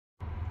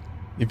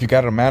If you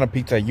got an Amana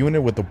Ptac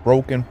unit with a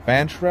broken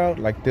fan shroud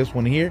like this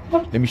one here,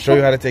 let me show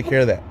you how to take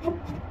care of that.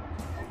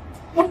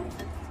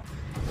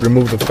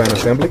 Remove the fan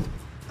assembly,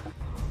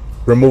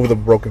 remove the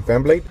broken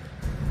fan blade,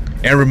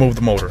 and remove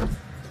the motor.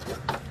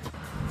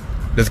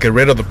 Let's get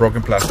rid of the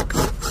broken plastic.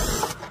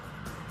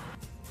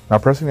 Now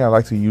personally, I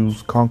like to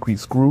use concrete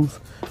screws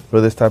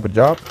for this type of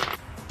job,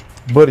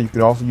 but you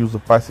can also use the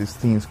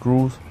 5/16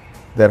 screws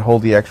that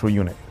hold the actual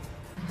unit,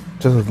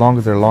 just as long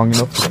as they're long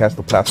enough to catch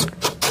the plastic.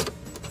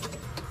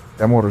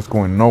 That motor is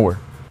going nowhere.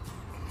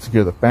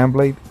 Secure the fan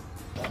blade,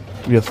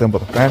 reassemble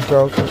the fan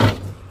shroud,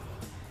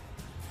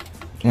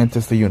 and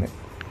test the unit.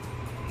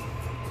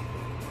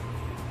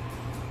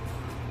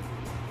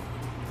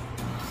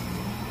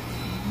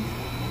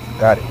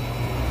 Got it.